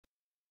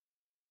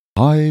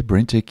Hi,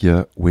 BrenTech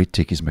here, where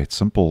tech is made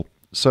simple.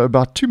 So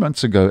about 2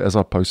 months ago, as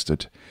I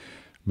posted,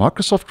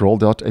 Microsoft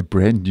rolled out a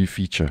brand new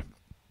feature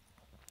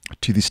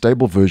to the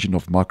stable version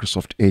of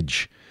Microsoft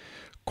Edge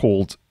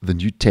called the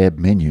new tab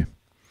menu.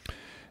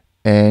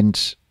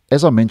 And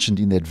as I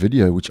mentioned in that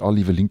video, which I'll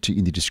leave a link to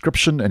in the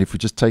description, and if we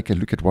just take a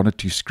look at one or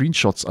two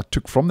screenshots I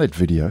took from that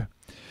video,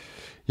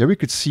 here we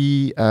could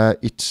see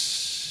it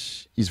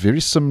is very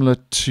similar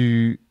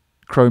to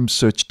Chrome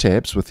search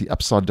tabs with the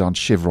upside down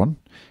chevron,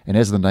 and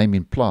as the name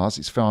implies,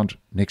 is found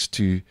next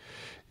to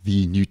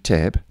the new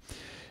tab.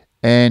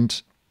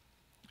 And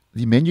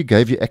the menu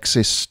gave you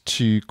access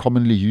to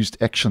commonly used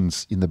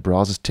actions in the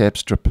browser's tab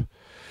strip,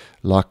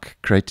 like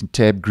creating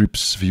tab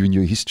groups, viewing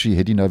your history,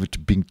 heading over to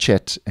Bing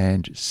Chat,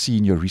 and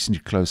seeing your recently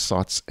closed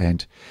sites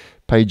and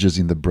pages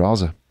in the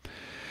browser.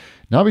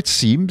 Now it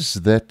seems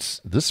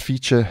that this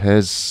feature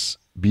has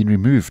been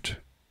removed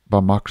by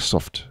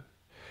Microsoft.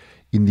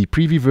 In the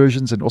preview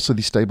versions and also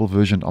the stable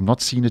version, I'm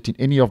not seeing it in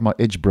any of my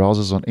Edge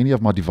browsers on any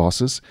of my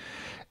devices.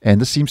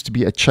 And this seems to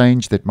be a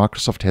change that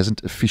Microsoft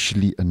hasn't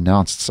officially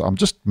announced. So I'm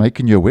just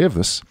making you aware of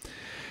this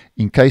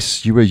in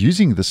case you were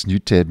using this new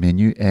tab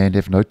menu and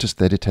have noticed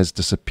that it has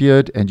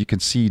disappeared, and you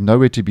can see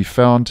nowhere to be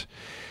found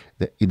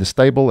in the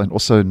stable and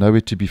also nowhere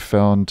to be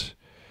found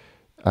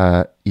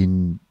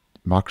in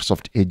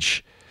Microsoft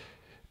Edge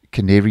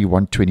Canary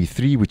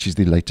 123, which is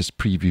the latest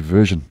preview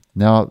version.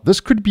 Now, this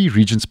could be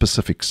region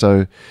specific,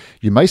 so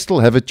you may still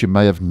have it, you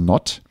may have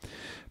not,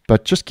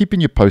 but just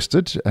keeping you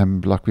posted,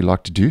 like we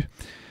like to do.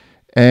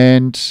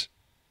 And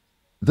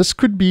this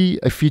could be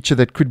a feature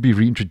that could be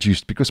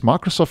reintroduced, because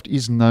Microsoft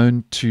is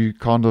known to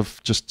kind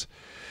of just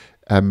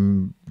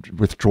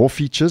withdraw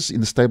features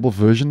in the stable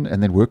version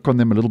and then work on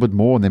them a little bit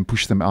more and then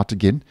push them out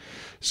again.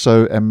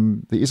 So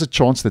there is a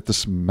chance that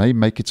this may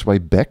make its way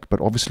back,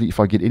 but obviously if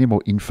I get any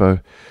more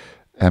info,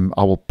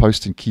 I will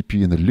post and keep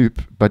you in the loop.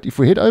 But if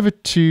we head over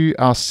to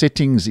our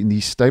settings in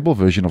the stable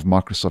version of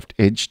Microsoft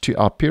Edge, to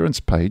our parents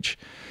page,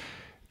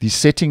 the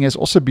setting has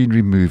also been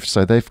removed.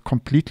 So they've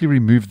completely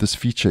removed this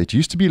feature. It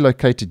used to be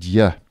located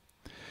here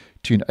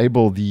to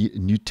enable the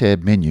new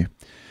tab menu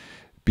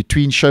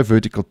between show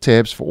vertical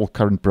tabs for all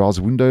current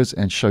browser windows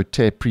and show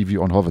tab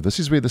preview on hover. This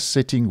is where the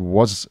setting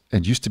was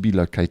and used to be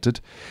located.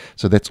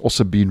 So that's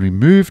also been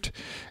removed.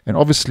 And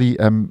obviously,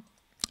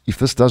 if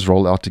this does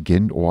roll out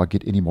again or I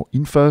get any more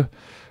info,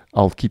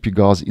 I'll keep you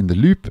guys in the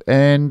loop.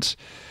 And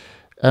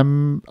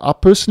I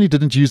personally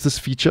didn't use this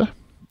feature.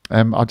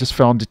 I just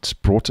found it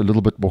brought a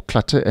little bit more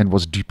clutter and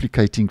was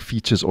duplicating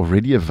features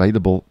already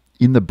available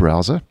in the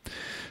browser.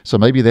 So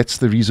maybe that's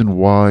the reason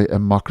why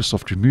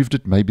Microsoft removed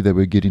it. Maybe they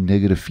were getting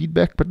negative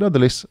feedback, but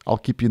nonetheless, I'll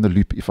keep you in the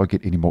loop if I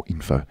get any more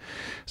info.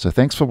 So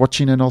thanks for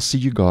watching, and I'll see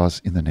you guys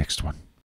in the next one.